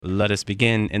Let us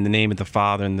begin in the name of the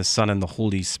Father, and the Son, and the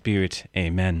Holy Spirit.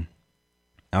 Amen.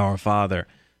 Our Father,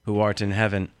 who art in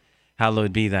heaven,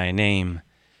 hallowed be thy name.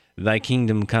 Thy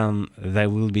kingdom come, thy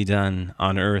will be done,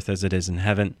 on earth as it is in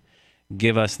heaven.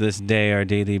 Give us this day our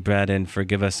daily bread, and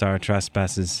forgive us our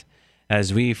trespasses,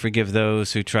 as we forgive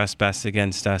those who trespass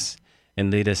against us.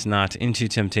 And lead us not into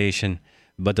temptation,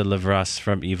 but deliver us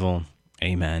from evil.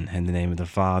 Amen. In the name of the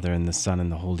Father, and the Son,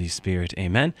 and the Holy Spirit.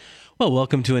 Amen. Well,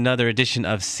 welcome to another edition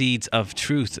of Seeds of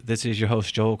Truth. This is your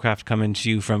host, Joel Kraft, coming to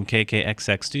you from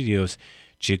KKXX Studios,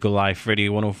 Chico Life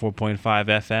Radio 104.5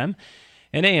 FM,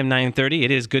 and AM 930.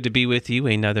 It is good to be with you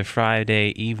another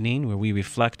Friday evening where we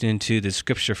reflect into the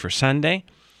Scripture for Sunday.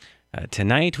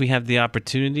 Tonight, we have the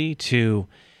opportunity to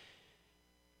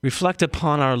reflect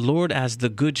upon our Lord as the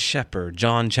Good Shepherd,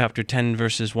 John chapter 10,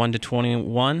 verses 1 to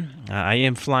 21. I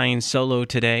am flying solo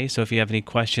today, so if you have any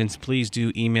questions, please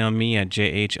do email me at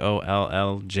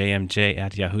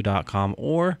jholljmj@yahoo.com,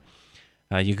 or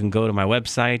you can go to my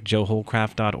website,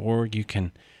 joeholcraft.org. You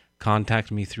can contact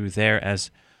me through there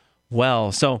as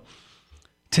well. So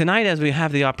tonight, as we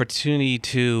have the opportunity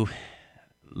to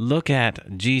look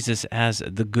at Jesus as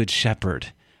the Good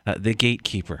Shepherd, the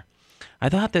gatekeeper, I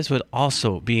thought this would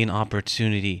also be an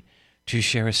opportunity to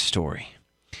share a story.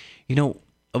 You know,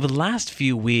 over the last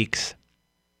few weeks,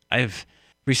 I've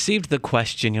received the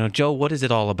question, Joe, what is it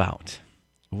all about?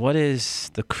 What is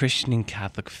the Christian and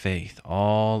Catholic faith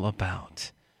all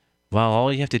about? Well,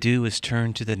 all you have to do is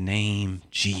turn to the name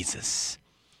Jesus,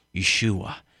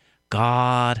 Yeshua.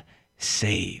 God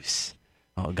saves.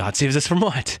 Oh, God saves us from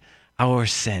what? Our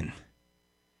sin.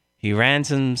 He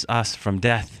ransoms us from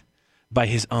death by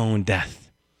his own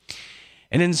death.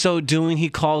 And in so doing, he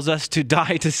calls us to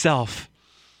die to self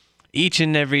each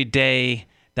and every day,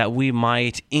 that we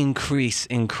might increase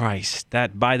in Christ,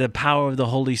 that by the power of the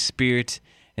Holy Spirit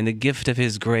and the gift of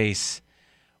his grace,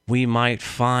 we might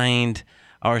find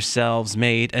ourselves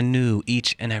made anew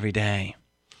each and every day.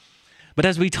 But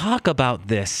as we talk about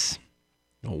this,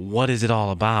 what is it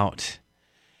all about?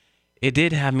 It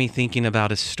did have me thinking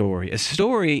about a story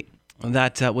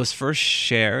that was first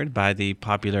shared by the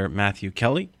popular Matthew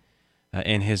Kelly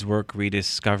in his work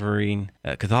Rediscovering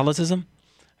Catholicism.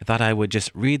 I thought I would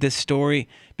just read this story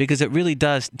because it really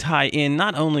does tie in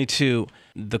not only to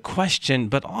the question,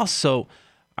 but also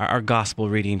our gospel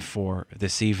reading for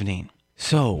this evening.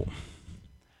 So,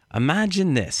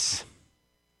 imagine this.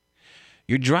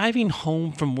 You're driving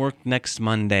home from work next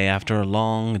Monday after a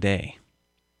long day.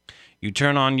 You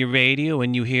turn on your radio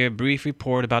and you hear a brief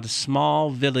report about a small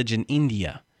village in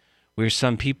India where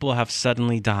some people have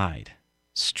suddenly died,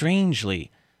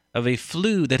 strangely, of a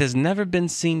flu that has never been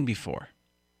seen before.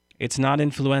 It's not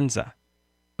influenza,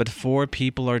 but 4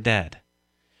 people are dead.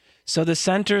 So the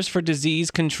Centers for Disease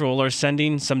Control are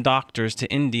sending some doctors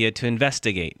to India to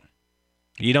investigate.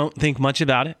 You don't think much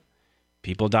about it.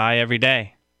 People die every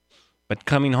day. But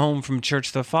coming home from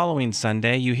church the following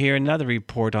Sunday, you hear another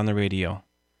report on the radio.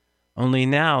 Only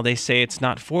now they say it's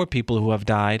not 4 people who have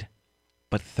died,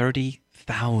 but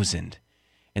 30,000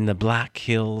 in the Black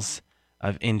Hills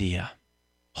of India.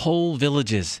 Whole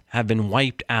villages have been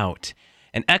wiped out,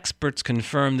 and experts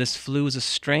confirm this flu is a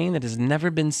strain that has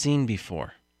never been seen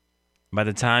before. By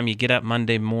the time you get up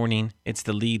Monday morning, it's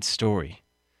the lead story.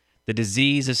 The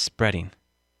disease is spreading.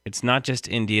 It's not just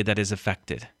India that is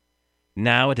affected.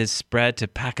 Now it has spread to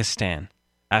Pakistan,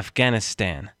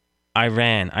 Afghanistan,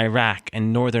 Iran, Iraq,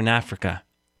 and Northern Africa,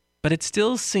 but it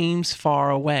still seems far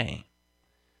away.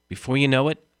 Before you know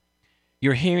it,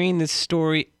 you're hearing this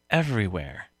story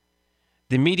everywhere.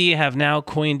 The media have now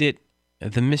coined it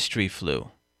the mystery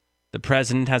flu. The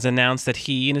president has announced that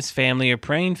he and his family are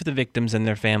praying for the victims and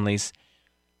their families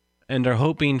and are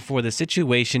hoping for the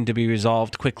situation to be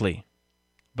resolved quickly.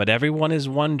 But everyone is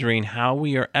wondering how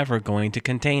we are ever going to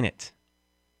contain it.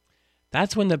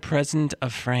 That's when the president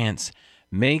of France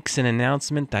makes an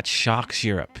announcement that shocks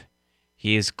Europe.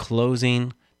 He is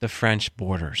closing the French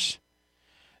borders.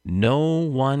 No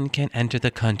one can enter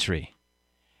the country.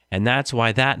 And that's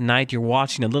why that night you're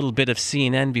watching a little bit of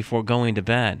CNN before going to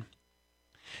bed.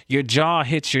 Your jaw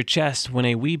hits your chest when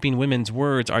a weeping woman's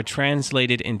words are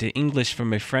translated into English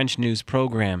from a French news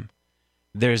program.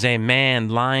 There's a man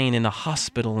lying in a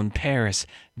hospital in Paris,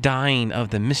 dying of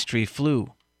the mystery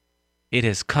flu. It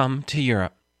has come to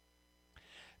Europe.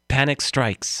 Panic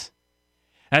strikes.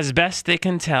 As best they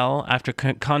can tell, after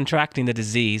contracting the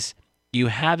disease, you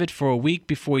have it for a week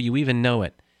before you even know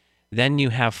it. Then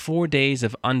you have 4 days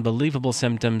of unbelievable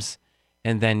symptoms,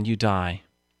 and then you die.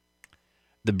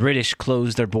 The British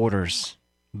close their borders,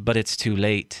 but it's too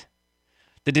late.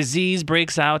 The disease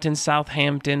breaks out in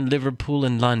Southampton, Liverpool,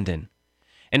 and London.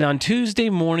 And on Tuesday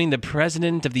morning, the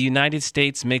President of the United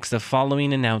States makes the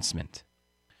following announcement.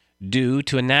 Due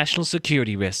to a national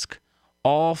security risk,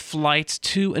 all flights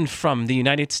to and from the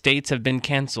United States have been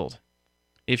canceled.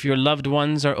 If your loved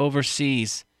ones are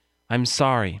overseas, I'm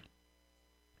sorry.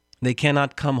 They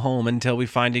cannot come home until we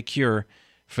find a cure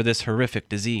for this horrific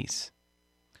disease.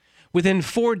 Within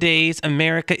 4 days,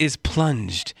 America is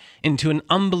plunged into an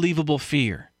unbelievable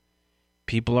fear.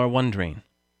 People are wondering,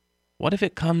 what if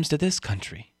it comes to this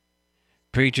country?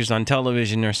 Preachers on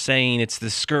television are saying it's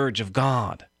the scourge of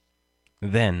God.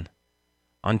 Then,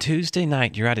 on Tuesday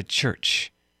night, you're at a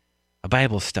church, a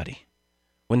Bible study,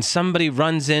 when somebody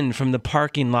runs in from the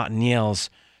parking lot and yells,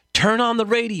 "Turn on the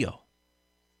radio!"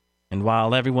 And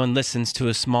while everyone listens to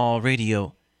a small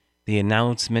radio, the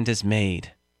announcement is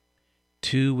made.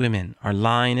 2 women are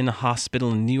lying in a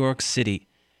hospital in New York City,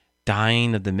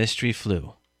 dying of the mystery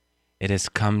flu. It has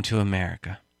come to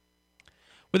America.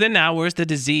 Within hours, the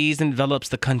disease envelops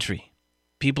the country.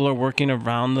 People are working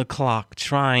around the clock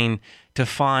trying to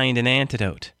find an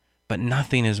antidote, but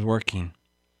nothing is working.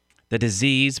 The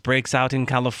disease breaks out in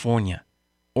California,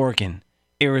 Oregon,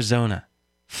 Arizona,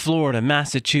 Florida,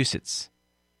 Massachusetts.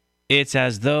 It's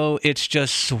as though it's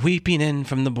just sweeping in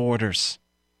from the borders.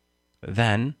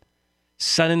 Then,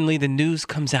 suddenly the news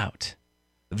comes out.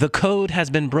 The code has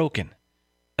been broken.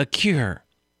 A cure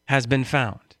has been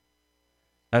found.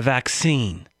 A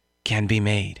vaccine can be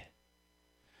made.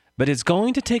 But it's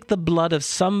going to take the blood of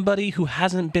somebody who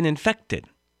hasn't been infected.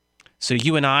 So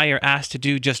you and I are asked to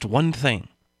do just one thing.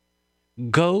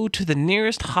 Go to the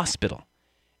nearest hospital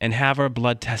and have our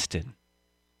blood tested.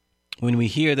 When we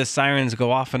hear the sirens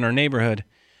go off in our neighborhood,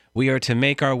 we are to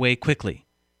make our way quickly,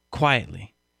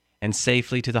 quietly, and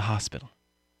safely to the hospital.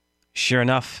 Sure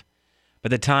enough, by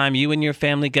the time you and your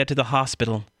family get to the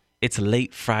hospital, it's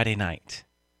late Friday night.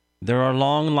 There are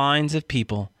long lines of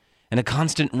people and a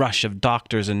constant rush of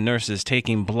doctors and nurses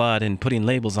taking blood and putting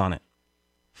labels on it.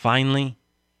 Finally,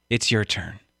 it's your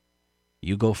turn.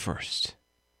 You go first.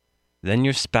 Then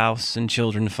your spouse and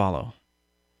children follow.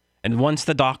 And once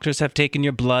the doctors have taken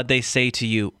your blood, they say to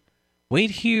you,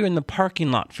 "Wait here in the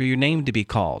parking lot for your name to be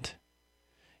called."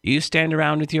 You stand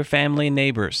around with your family and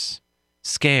neighbors,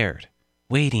 scared,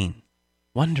 waiting,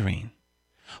 wondering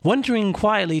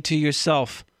quietly to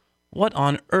yourself, what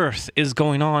on earth is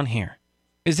going on here?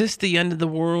 Is this the end of the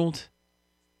world?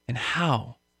 And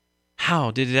how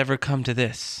did it ever come to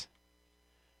this?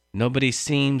 Nobody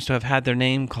seems to have had their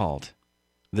name called.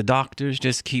 The doctors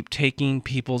just keep taking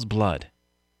people's blood.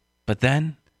 But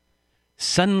then,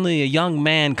 suddenly a young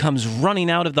man comes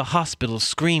running out of the hospital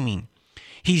screaming.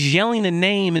 He's yelling a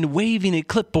name and waving a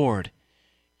clipboard.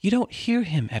 You don't hear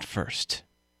him at first.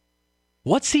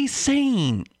 "What's he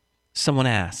saying?" someone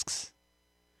asks.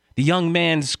 The young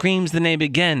man screams the name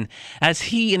again as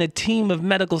he and a team of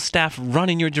medical staff run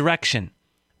in your direction.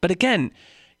 But again,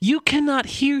 you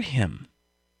cannot hear him.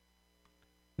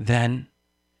 Then,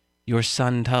 your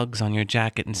son tugs on your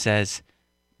jacket and says,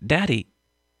 "Daddy,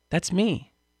 that's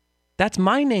me. That's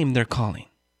my name they're calling."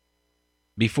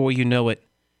 Before you know it,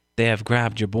 they have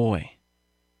grabbed your boy.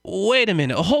 "Wait a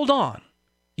minute, hold on,"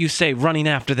 you say, running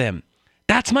after them.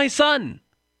 "That's my son."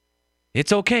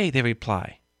 "It's okay," they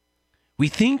reply. "We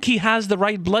think he has the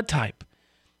right blood type.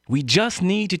 We just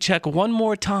need to check one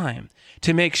more time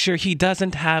to make sure he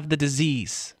doesn't have the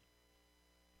disease."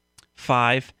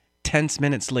 5 tense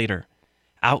minutes later,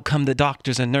 out come the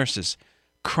doctors and nurses,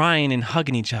 crying and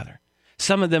hugging each other.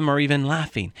 Some of them are even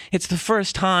laughing. It's the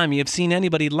first time you have seen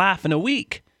anybody laugh in a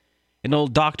week. An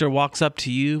old doctor walks up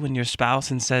to you and your spouse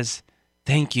and says,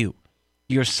 "Thank you.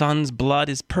 Your son's blood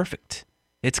is perfect.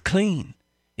 It's clean.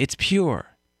 It's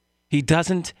pure. He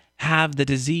doesn't have the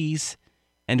disease,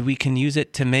 and we can use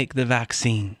it to make the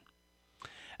vaccine."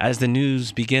 As the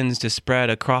news begins to spread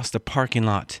across the parking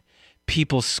lot,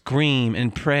 people scream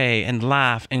and pray and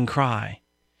laugh and cry.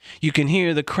 You can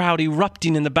hear the crowd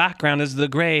erupting in the background as the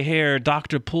gray-haired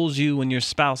doctor pulls you and your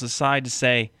spouse aside to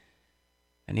say,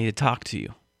 "I need to talk to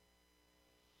you.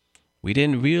 We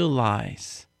didn't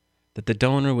realize that the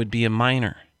donor would be a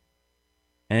minor,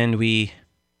 and we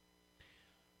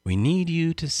need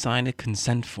you to sign a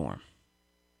consent form."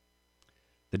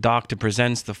 The doctor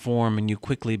presents the form and you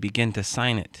quickly begin to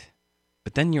sign it.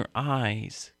 But then your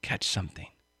eyes catch something.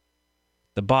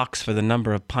 The box for the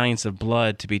number of pints of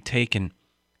blood to be taken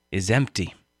is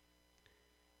empty.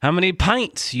 "How many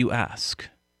pints?" you ask.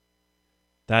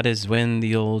 That is when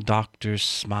the old doctor's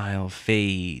smile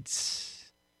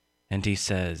fades and he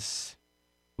says,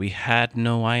 "We had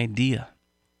no idea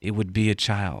it would be a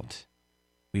child.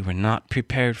 We were not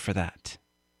prepared for that."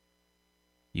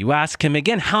 You ask him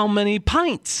again, "How many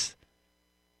pints?"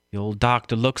 The old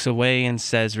doctor looks away and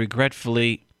says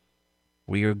regretfully,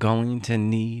 "We are going to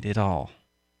need it all."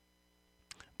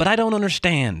 "But I don't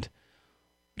understand.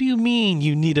 What do you mean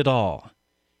you need it all?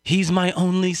 He's my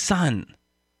only son."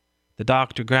 The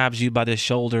doctor grabs you by the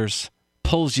shoulders,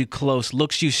 pulls you close,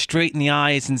 looks you straight in the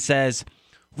eyes and says,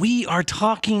 "We are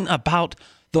talking about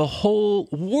the whole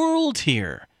world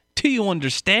here. Do you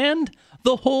understand?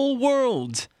 The whole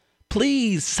world.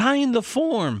 Please sign the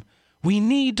form. We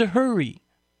need to hurry."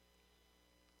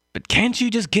 "But can't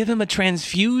you just give him a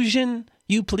transfusion?"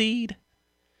 you plead.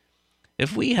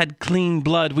 "If we had clean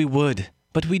blood, we would,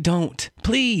 but we don't.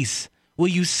 Please, will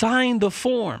you sign the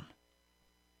form?"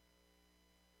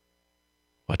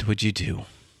 What would you do?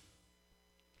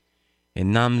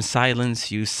 In numb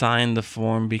silence, you sign the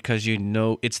form because you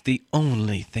know it's the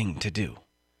only thing to do.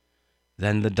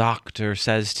 Then the doctor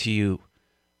says to you,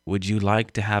 "Would you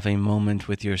like to have a moment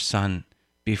with your son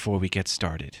before we get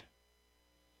started?"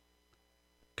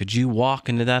 Could you walk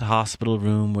into that hospital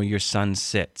room where your son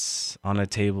sits on a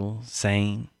table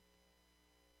saying,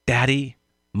 "Daddy,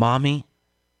 Mommy,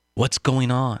 what's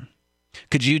going on?"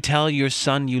 Could you tell your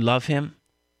son you love him?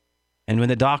 And when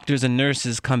the doctors and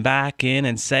nurses come back in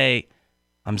and say,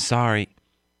 "I'm sorry,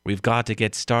 we've got to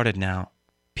get started now.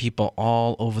 People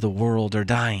all over the world are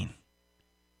dying."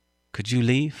 Could you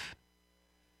leave?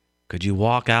 Could you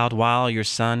walk out while your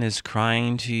son is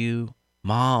crying to you,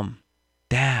 "Mom,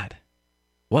 Dad,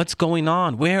 what's going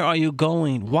on? Where are you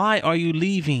going? Why are you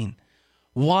leaving?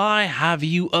 Why have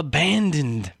you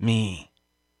abandoned me?"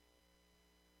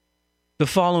 The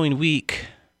following week,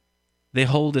 they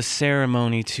hold a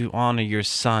ceremony to honor your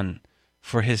son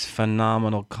for his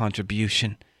phenomenal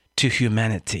contribution to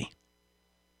humanity.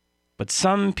 But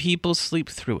some people sleep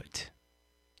through it.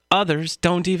 Others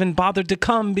don't even bother to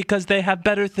come because they have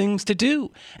better things to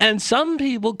do. And some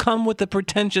people come with a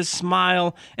pretentious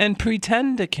smile and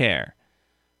pretend to care,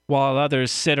 while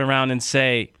others sit around and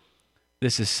say,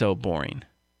 "This is so boring."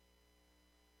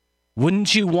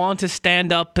 Wouldn't you want to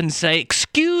stand up and say,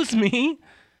 "Excuse me,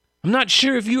 I'm not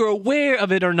sure if you're aware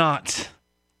of it or not,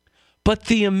 but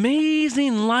the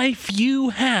amazing life you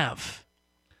have.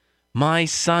 My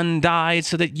son died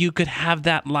so that you could have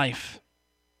that life.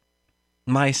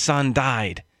 My son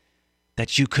died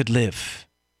that you could live.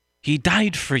 He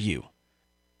died for you.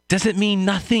 Does it mean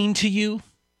nothing to you?"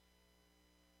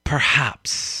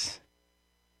 Perhaps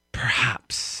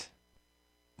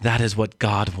that is what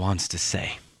God wants to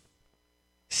say.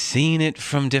 Seeing it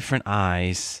from different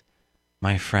eyes,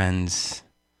 my friends,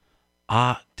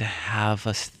 ought to have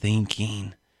us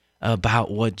thinking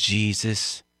about what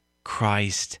Jesus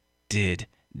Christ did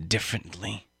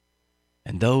differently.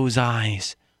 And those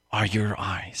eyes are your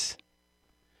eyes.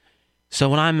 So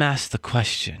when I'm asked the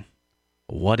question,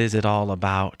 what is it all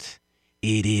about?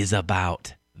 It is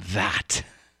about that.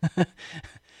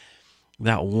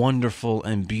 That wonderful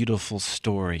and beautiful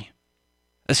story.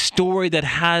 A story that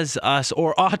has us,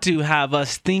 or ought to have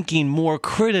us, thinking more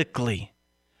critically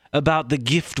about the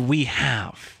gift we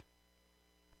have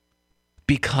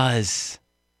because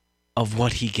of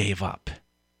what he gave up,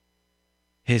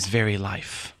 his very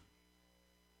life.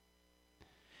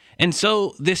 And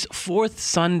so this fourth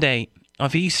Sunday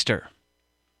of Easter,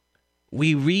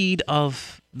 we read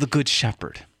of the Good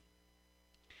Shepherd.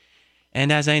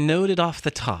 And as I noted off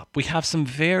the top, we have some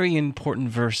very important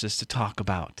verses to talk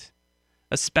about,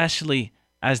 especially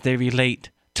as they relate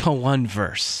to one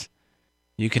verse.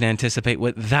 You can anticipate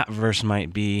what that verse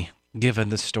might be given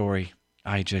the story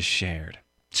I just shared.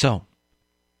 So,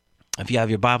 if you have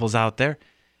your Bibles out there,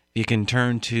 you can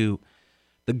turn to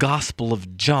the Gospel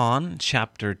of John,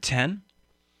 chapter 10,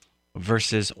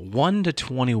 verses 1 to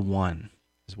 21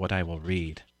 is what I will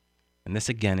read. And this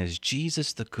again is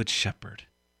Jesus the Good Shepherd,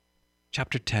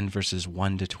 chapter 10, verses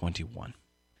 1 to 21.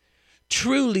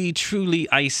 "Truly, truly,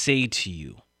 I say to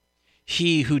you,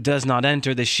 he who does not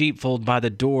enter the sheepfold by the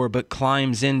door, but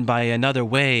climbs in by another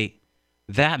way,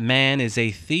 that man is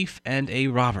a thief and a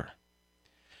robber.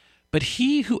 But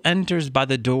he who enters by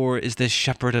the door is the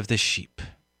shepherd of the sheep.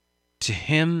 To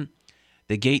him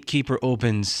the gatekeeper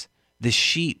opens, the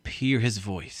sheep hear his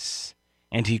voice,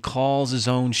 and he calls his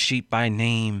own sheep by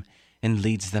name and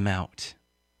leads them out.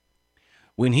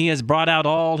 When he has brought out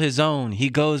all his own, he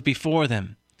goes before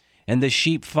them, and the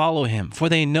sheep follow him, for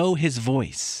they know his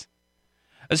voice.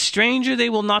 A stranger they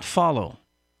will not follow,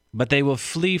 but they will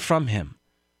flee from him,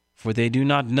 for they do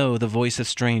not know the voice of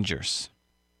strangers."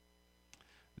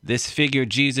 This figure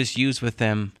Jesus used with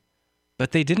them,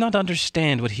 but they did not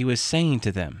understand what he was saying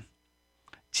to them.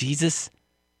 Jesus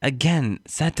again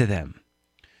said to them,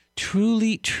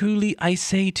 "Truly, truly, I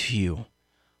say to you,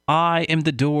 I am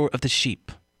the door of the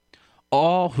sheep.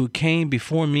 All who came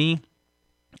before me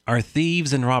are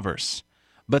thieves and robbers,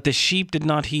 but the sheep did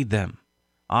not heed them.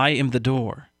 I am the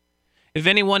door. If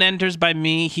anyone enters by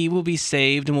me, he will be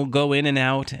saved and will go in and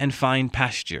out and find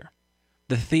pasture.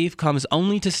 The thief comes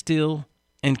only to steal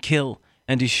and kill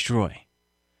and destroy.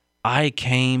 I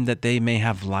came that they may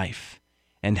have life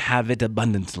and have it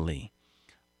abundantly.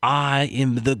 I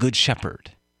am the good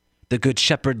shepherd. The good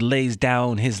shepherd lays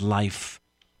down his life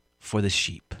for the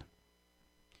sheep.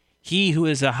 He who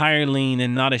is a hireling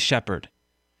and not a shepherd,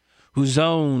 whose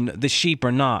own the sheep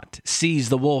are not, sees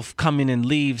the wolf coming and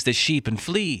leaves the sheep and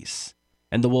flees,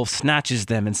 and the wolf snatches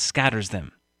them and scatters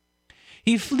them.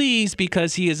 He flees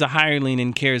because he is a hireling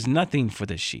and cares nothing for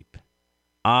the sheep.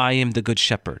 I am the good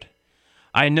shepherd.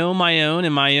 I know my own,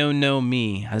 and my own know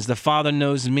me, as the Father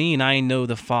knows me, and I know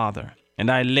the Father. And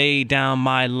I lay down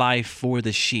my life for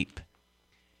the sheep.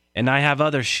 And I have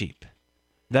other sheep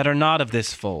that are not of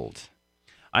this fold.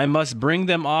 I must bring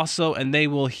them also, and they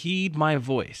will heed my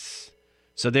voice.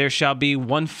 So there shall be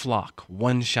one flock,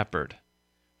 one shepherd.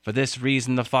 For this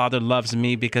reason the Father loves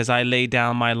me, because I lay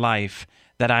down my life,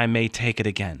 that I may take it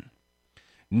again.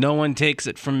 No one takes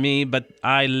it from me, but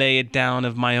I lay it down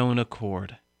of my own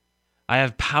accord. I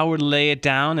have power to lay it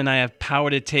down, and I have power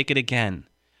to take it again.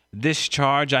 This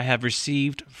charge I have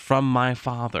received from my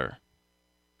Father.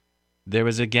 There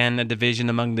was again a division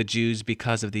among the Jews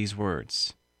because of these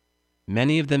words.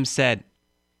 Many of them said,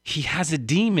 "He has a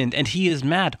demon, and he is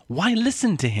mad. Why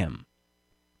listen to him?"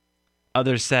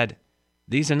 Others said,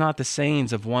 "These are not the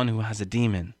sayings of one who has a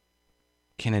demon.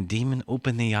 Can a demon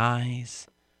open the eyes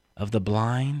of the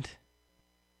blind?"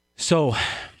 So,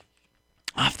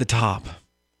 off the top,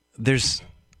 there's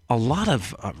a lot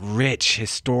of rich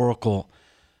historical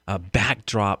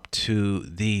backdrop to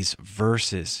these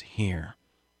verses here.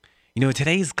 You know, in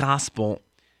today's gospel,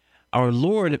 our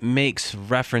Lord makes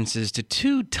references to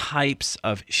two types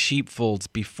of sheepfolds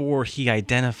before he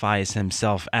identifies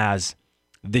himself as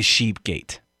the sheep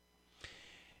gate.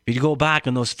 If you go back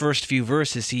in those first few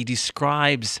verses, he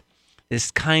describes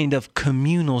this kind of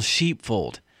communal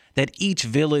sheepfold that each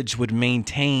village would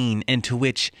maintain and to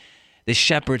which the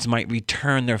shepherds might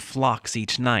return their flocks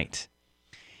each night.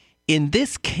 In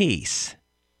this case,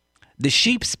 the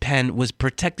sheep's pen was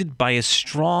protected by a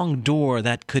strong door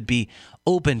that could be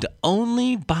opened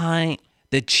only by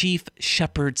the chief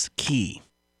shepherd's key.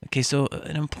 Okay, so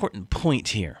an important point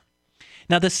here.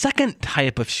 Now, the second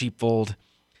type of sheepfold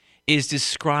is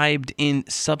described in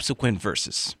subsequent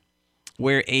verses,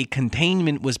 where a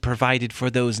containment was provided for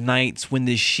those nights when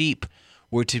the sheep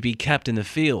were to be kept in the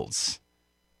fields.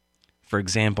 For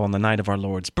example, on the night of our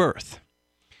Lord's birth.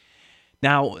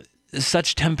 Now,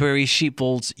 such temporary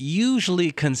sheepfolds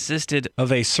usually consisted of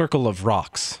a circle of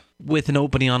rocks with an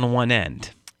opening on one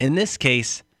end. In this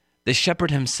case, the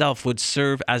shepherd himself would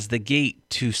serve as the gate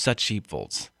to such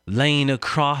sheepfolds, laying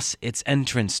across its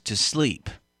entrance to sleep.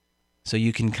 So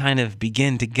you can kind of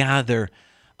begin to gather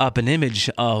up an image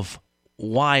of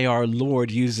why our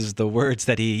Lord uses the words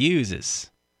that he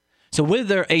uses. So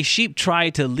whether a sheep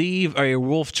tried to leave or a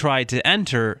wolf tried to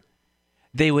enter,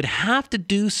 they would have to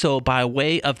do so by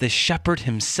way of the shepherd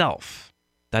himself.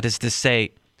 That is to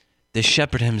say, the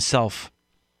shepherd himself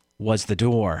was the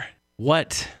door.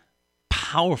 What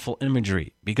powerful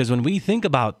imagery, because when we think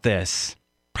about this,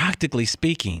 practically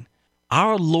speaking,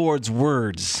 our Lord's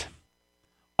words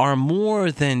are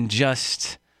more than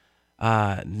just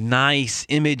nice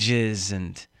images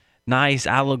and nice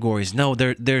allegories. No,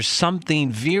 there's something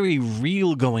very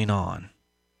real going on.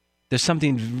 There's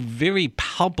something very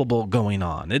palpable going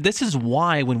on. This is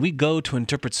why when we go to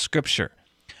interpret Scripture,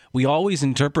 we always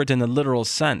interpret in the literal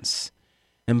sense.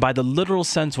 And by the literal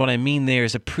sense, what I mean there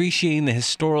is appreciating the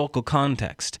historical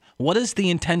context. What is the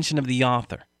intention of the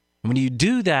author? And when you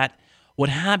do that, what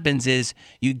happens is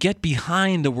you get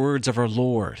behind the words of our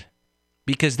Lord,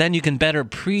 because then you can better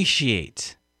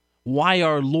appreciate why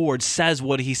our Lord says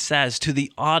what he says to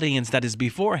the audience that is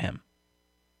before him.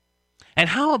 And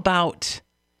how about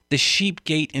the sheep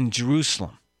gate in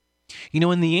Jerusalem? You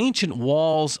know, in the ancient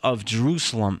walls of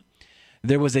Jerusalem,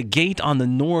 there was a gate on the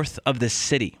north of the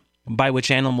city by which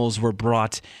animals were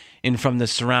brought in from the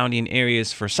surrounding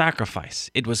areas for sacrifice.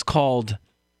 It was called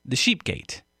the sheep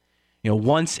gate. You know,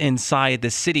 once inside the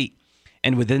city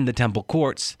and within the temple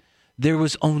courts, there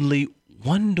was only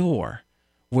one door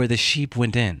where the sheep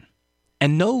went in,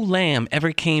 and no lamb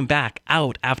ever came back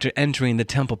out after entering the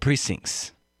temple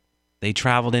precincts. They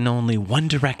traveled in only one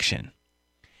direction,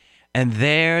 and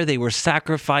there they were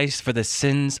sacrificed for the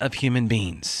sins of human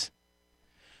beings.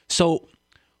 So,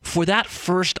 for that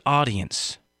first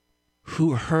audience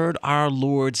who heard our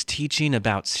Lord's teaching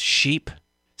about sheep,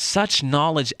 Such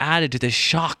knowledge added to the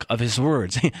shock of his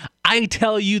words. I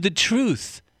tell you the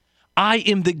truth. I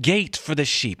am the gate for the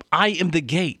sheep. I am the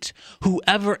gate.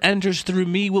 Whoever enters through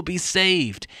me will be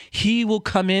saved. He will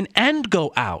come in and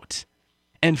go out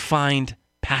and find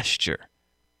pasture.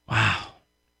 Wow.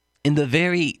 In the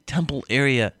very temple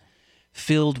area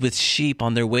filled with sheep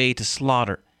on their way to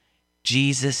slaughter,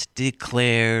 Jesus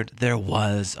declared there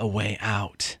was a way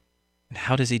out. And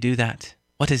how does he do that?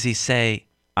 What does he say?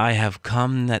 I have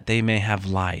come that they may have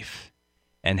life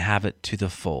and have it to the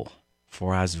full.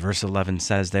 For as verse 11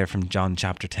 says there from John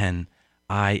chapter 10,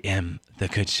 I am the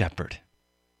good shepherd.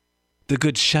 The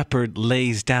good shepherd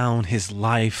lays down his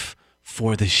life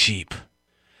for the sheep.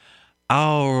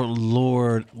 Our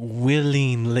Lord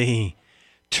willingly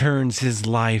turns his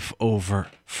life over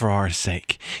for our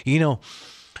sake. You know,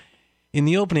 in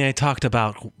the opening, I talked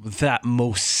about that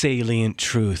most salient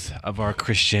truth of our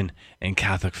Christian and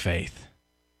Catholic faith.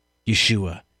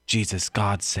 Yeshua, Jesus,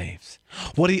 God saves.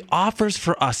 What he offers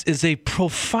for us is a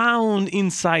profound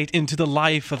insight into the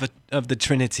life of the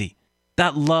Trinity.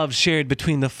 That love shared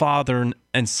between the Father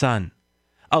and Son.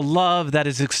 A love that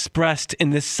is expressed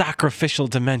in this sacrificial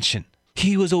dimension.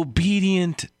 He was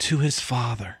obedient to his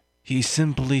Father. He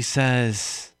simply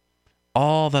says,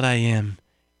 all that I am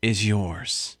is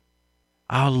yours.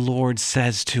 Our Lord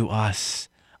says to us,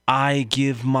 I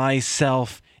give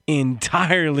myself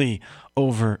entirely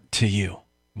over to you.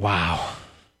 Wow.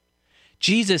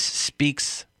 Jesus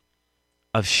speaks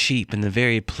of sheep in the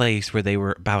very place where they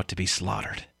were about to be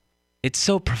slaughtered. It's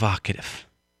so provocative.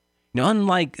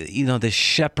 Unlike, the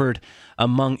shepherd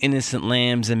among innocent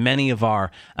lambs and many of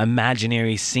our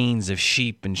imaginary scenes of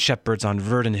sheep and shepherds on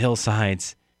verdant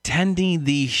hillsides, tending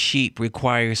these sheep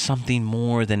requires something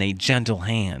more than a gentle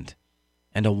hand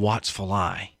and a watchful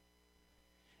eye.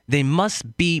 They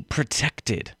must be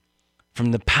protected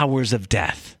from the powers of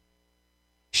death.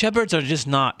 Shepherds are just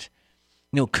not,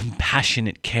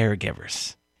 compassionate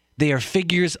caregivers. They are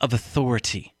figures of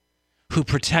authority who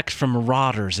protect from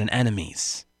marauders and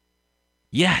enemies.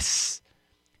 Yes,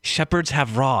 shepherds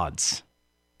have rods.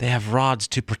 They have rods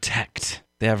to protect.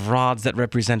 They have rods that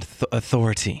represent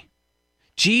authority.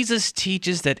 Jesus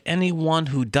teaches that anyone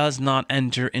who does not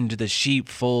enter into the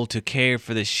sheepfold to care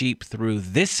for the sheep through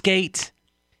this gate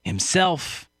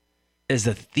himself is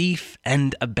a thief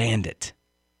and a bandit.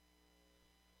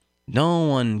 No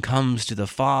one comes to the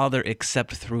Father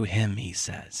except through him, he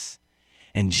says.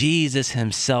 And Jesus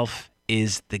himself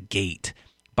is the gate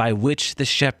by which the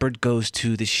shepherd goes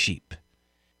to the sheep.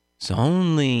 So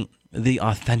only the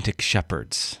authentic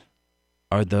shepherds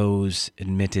are those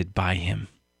admitted by him.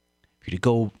 If you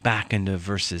go back into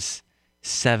verses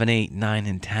 7, 8, 9,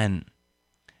 and 10,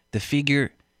 the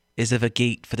figure is of a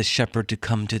gate for the shepherd to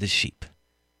come to the sheep.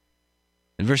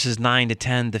 In verses 9 to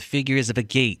 10, the figure is of a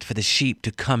gate for the sheep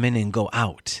to come in and go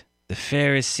out. The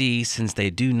Pharisees, since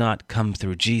they do not come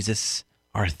through Jesus,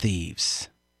 are thieves.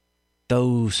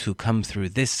 Those who come through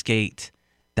this gate,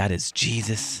 that is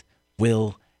Jesus,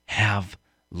 will have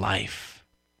life.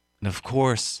 And of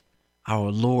course,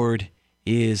 our Lord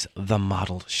is the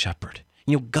model shepherd.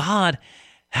 God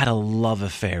had a love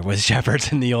affair with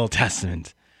shepherds in the Old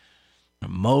Testament.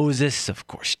 Moses, of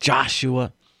course,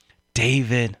 Joshua,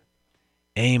 David,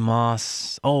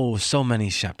 Amos, so many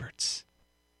shepherds.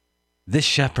 This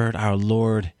shepherd, our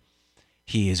Lord,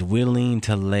 he is willing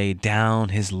to lay down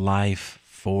his life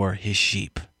for his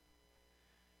sheep.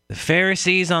 The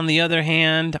Pharisees, on the other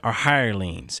hand, are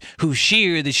hirelings who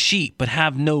shear the sheep but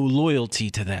have no loyalty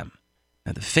to them.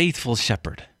 Now, the faithful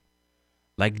shepherd,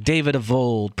 like David of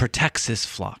old, protects his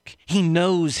flock. He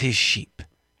knows his sheep.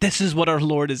 This is what our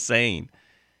Lord is saying.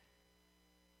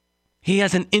 He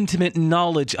has an intimate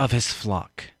knowledge of his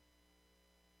flock.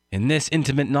 And this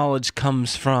intimate knowledge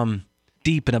comes from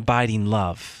deep and abiding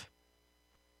love.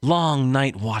 Long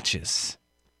night watches.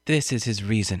 This is his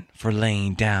reason for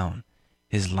laying down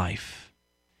his life.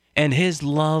 And his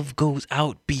love goes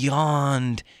out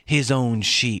beyond his own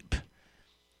sheep.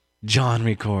 John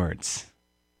records,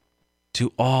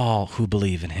 to all who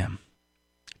believe in him.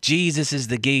 Jesus is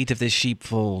the gate of the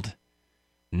sheepfold,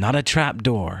 not a trap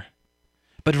door,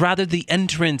 but rather the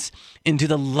entrance into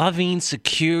the loving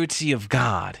security of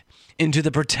God, into the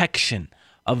protection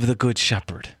of the Good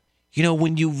Shepherd.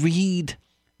 When you read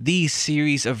these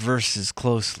series of verses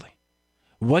closely,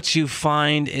 what you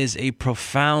find is a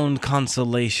profound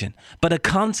consolation, but a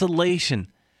consolation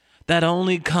that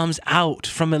only comes out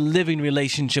from a living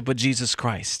relationship with Jesus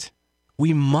Christ.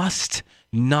 We must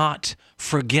not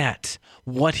forget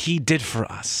what he did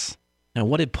for us. Now,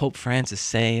 what did Pope Francis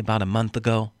say about a month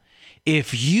ago?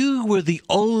 If you were the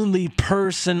only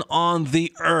person on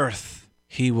the earth,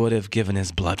 he would have given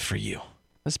his blood for you.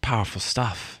 That's powerful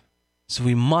stuff. So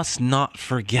we must not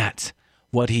forget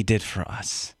what he did for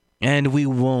us. And we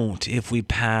won't if we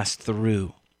pass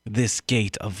through this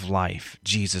gate of life,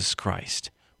 Jesus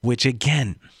Christ, which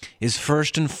again is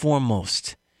first and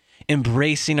foremost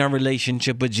embracing our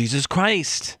relationship with Jesus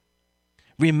Christ.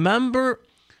 Remember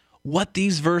what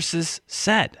these verses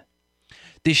said.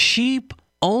 The sheep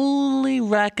only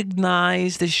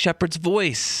recognize the shepherd's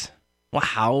voice. Well,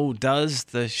 how does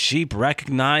the sheep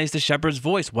recognize the shepherd's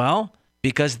voice? Well,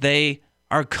 because they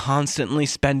are constantly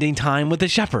spending time with the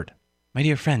shepherd. My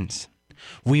dear friends,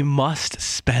 we must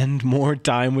spend more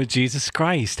time with Jesus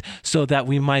Christ so that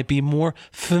we might be more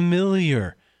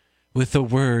familiar with the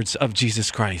words of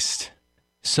Jesus Christ.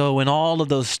 So in all of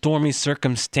those stormy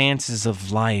circumstances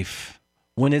of life,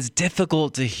 when it's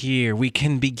difficult to hear, we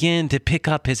can begin to pick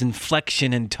up his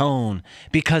inflection and tone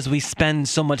because we spend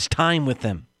so much time with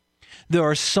him. There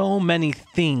are so many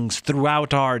things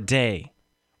throughout our day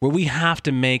where we have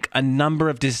to make a number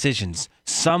of decisions,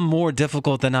 some more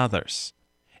difficult than others.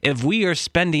 If we are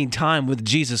spending time with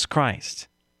Jesus Christ,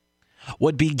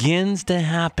 what begins to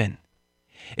happen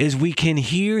is we can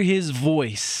hear his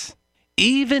voice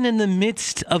even in the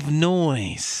midst of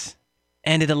noise,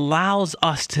 and it allows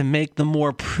us to make the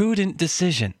more prudent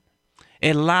decision.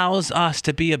 It allows us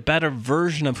to be a better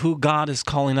version of who God is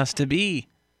calling us to be.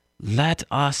 Let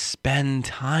us spend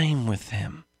time with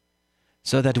him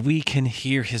so that we can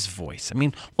hear his voice. I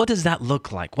mean, what does that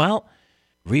look like? Well,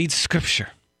 read scripture,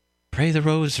 pray the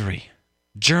rosary,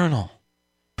 journal,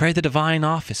 pray the divine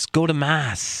office, go to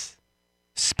mass,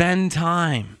 spend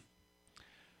time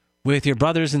with your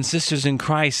brothers and sisters in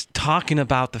Christ talking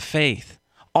about the faith.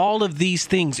 All of these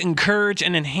things encourage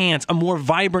and enhance a more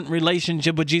vibrant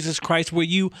relationship with Jesus Christ where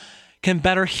you can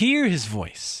better hear his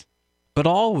voice. But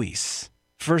always,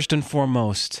 first and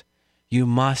foremost, you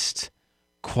must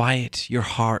quiet your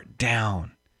heart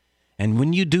down. And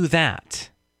when you do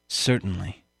that,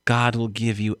 certainly, God will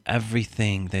give you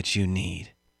everything that you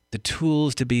need. The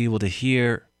tools to be able to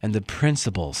hear and the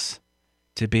principles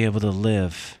to be able to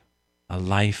live a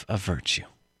life of virtue.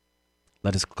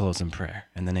 Let us close in prayer.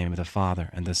 In the name of the Father,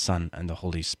 and the Son, and the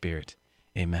Holy Spirit.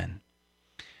 Amen.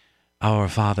 Our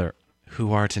Father,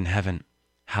 who art in heaven,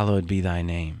 hallowed be thy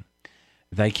name.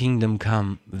 Thy kingdom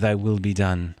come, thy will be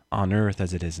done, on earth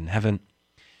as it is in heaven.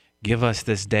 Give us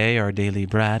this day our daily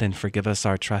bread, and forgive us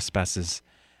our trespasses,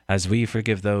 as we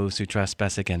forgive those who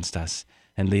trespass against us.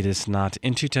 And lead us not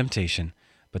into temptation,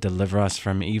 but deliver us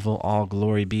from evil. All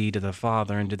glory be to the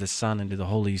Father, and to the Son, and to the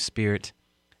Holy Spirit,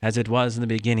 as it was in the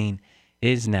beginning,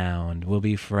 is now, and will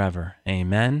be forever.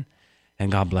 Amen.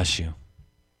 And God bless you.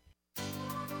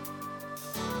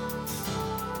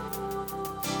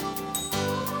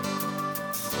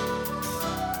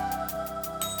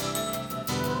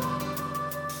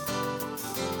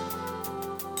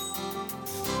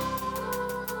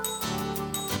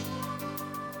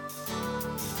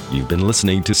 You've been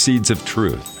listening to Seeds of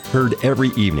Truth, heard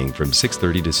every evening from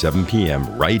 6:30 to 7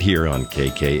 p.m. right here on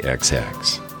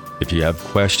KKXX. If you have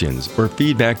questions or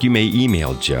feedback, you may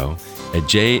email Joe at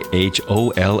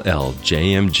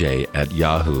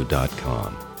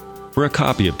jholljmj@yahoo.com. For a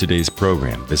copy of today's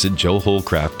program, visit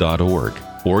joeholcraft.org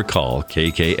or call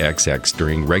KKXX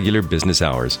during regular business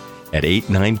hours at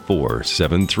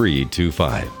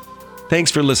 894-7325.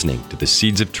 Thanks for listening to the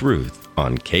Seeds of Truth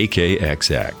on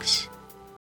KKXX.